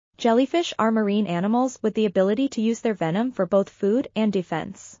Jellyfish are marine animals with the ability to use their venom for both food and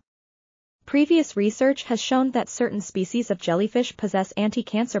defense. Previous research has shown that certain species of jellyfish possess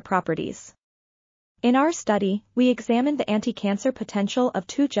anti-cancer properties. In our study, we examined the anti-cancer potential of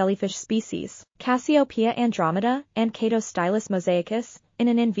two jellyfish species, Cassiopea andromeda and Catostylus mosaicus, in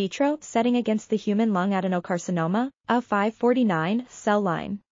an in vitro setting against the human lung adenocarcinoma, A549 cell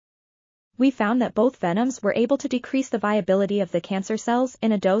line. We found that both venoms were able to decrease the viability of the cancer cells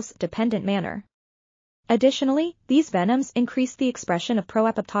in a dose-dependent manner. Additionally, these venoms increased the expression of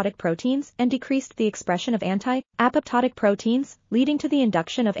pro-apoptotic proteins and decreased the expression of anti-apoptotic proteins, leading to the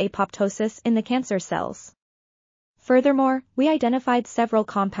induction of apoptosis in the cancer cells. Furthermore, we identified several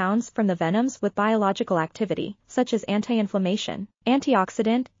compounds from the venoms with biological activity, such as anti-inflammation,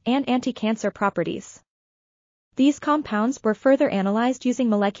 antioxidant, and anti-cancer properties. These compounds were further analyzed using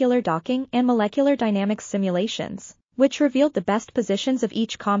molecular docking and molecular dynamics simulations, which revealed the best positions of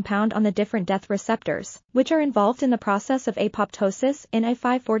each compound on the different death receptors, which are involved in the process of apoptosis in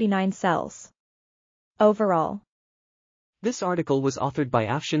A549 cells. Overall, this article was authored by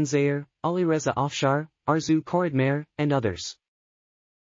Afshin, Zare, Alireza, Afshar, Arezoo, Khoradmehr, and others.